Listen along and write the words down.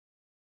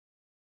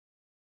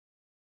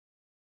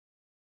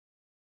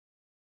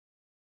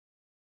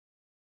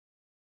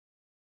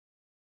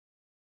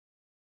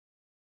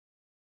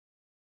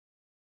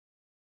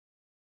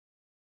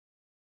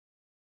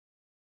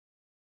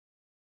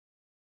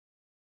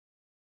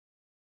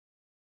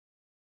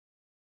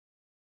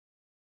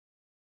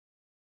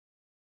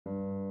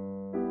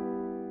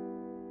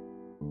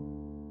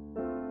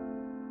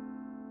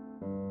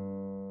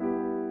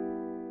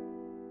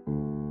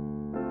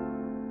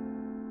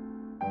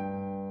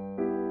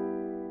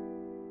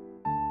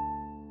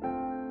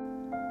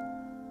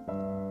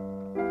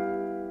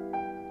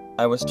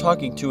I was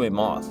talking to a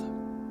moth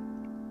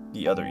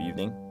the other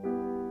evening.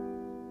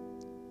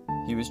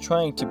 He was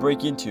trying to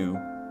break into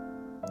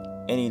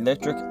an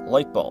electric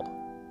light bulb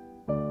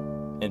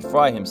and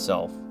fry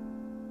himself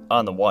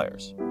on the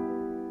wires.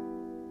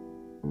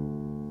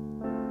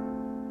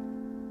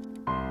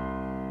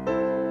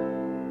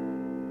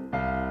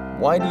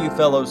 "Why do you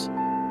fellows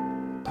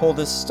pull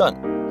this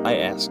stunt?" I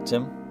asked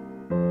him.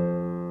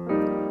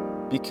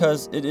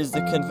 "Because it is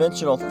the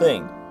conventional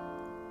thing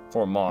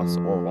for moths,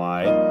 or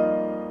why?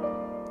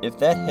 If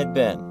that had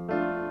been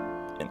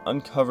an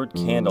uncovered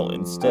candle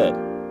instead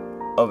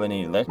of an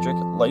electric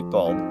light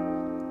bulb,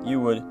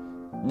 you would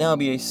now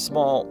be a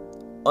small,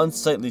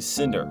 unsightly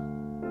cinder.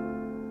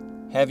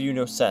 Have you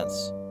no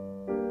sense?"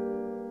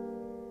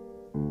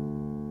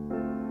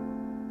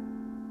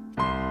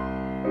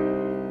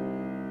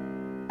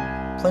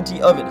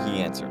 "Plenty of it,"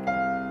 he answered.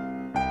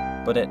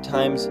 "But at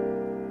times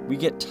we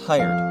get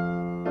tired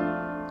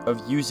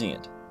of using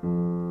it.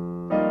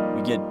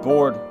 We get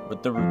bored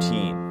with the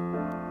routine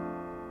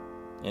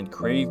and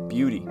crave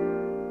beauty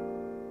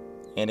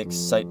and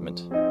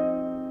excitement.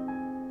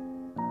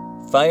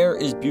 Fire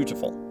is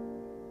beautiful,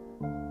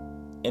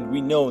 and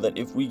we know that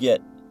if we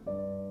get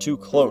too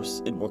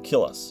close, it will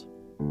kill us.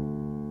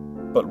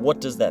 But what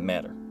does that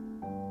matter?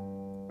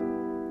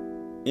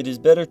 It is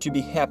better to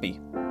be happy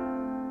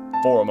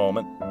for a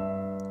moment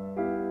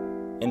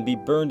and be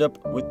burned up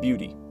with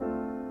beauty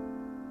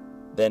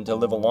than to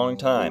live a long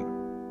time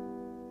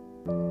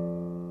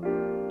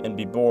and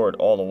be bored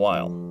all the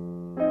while.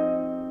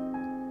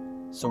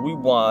 So we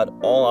wad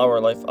all our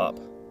life up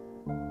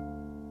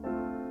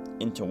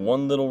into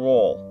one little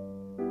roll,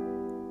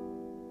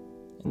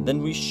 and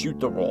then we shoot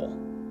the roll.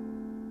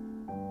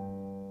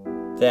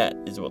 That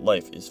is what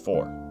life is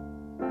for.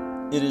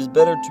 It is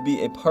better to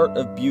be a part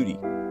of beauty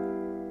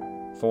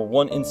for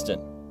one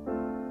instant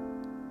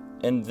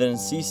and then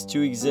cease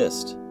to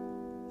exist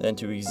than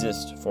to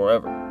exist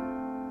forever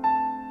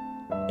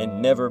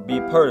and never be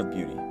a part of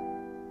beauty.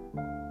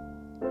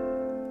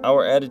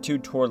 Our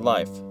attitude toward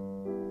life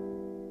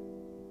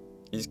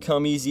is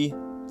come easy,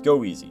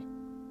 go easy.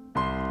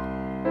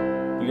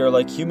 We are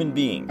like human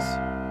beings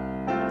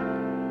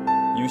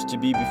used to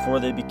be before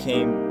they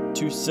became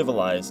too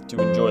civilized to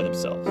enjoy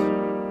themselves.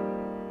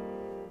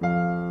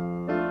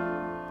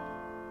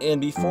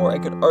 And before I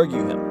could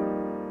argue him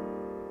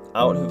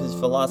out of his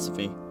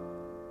philosophy,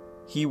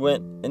 he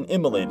went and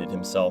immolated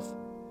himself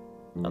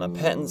on a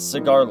patent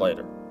cigar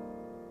lighter.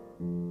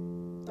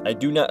 I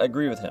do not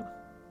agree with him.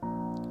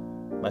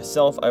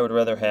 Myself, I would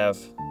rather have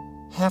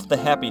half the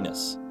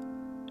happiness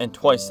and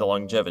twice the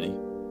longevity.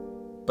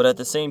 But at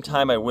the same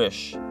time, I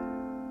wish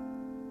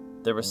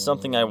there was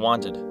something I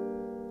wanted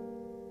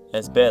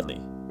as badly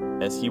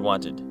as he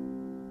wanted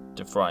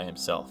to fry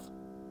himself.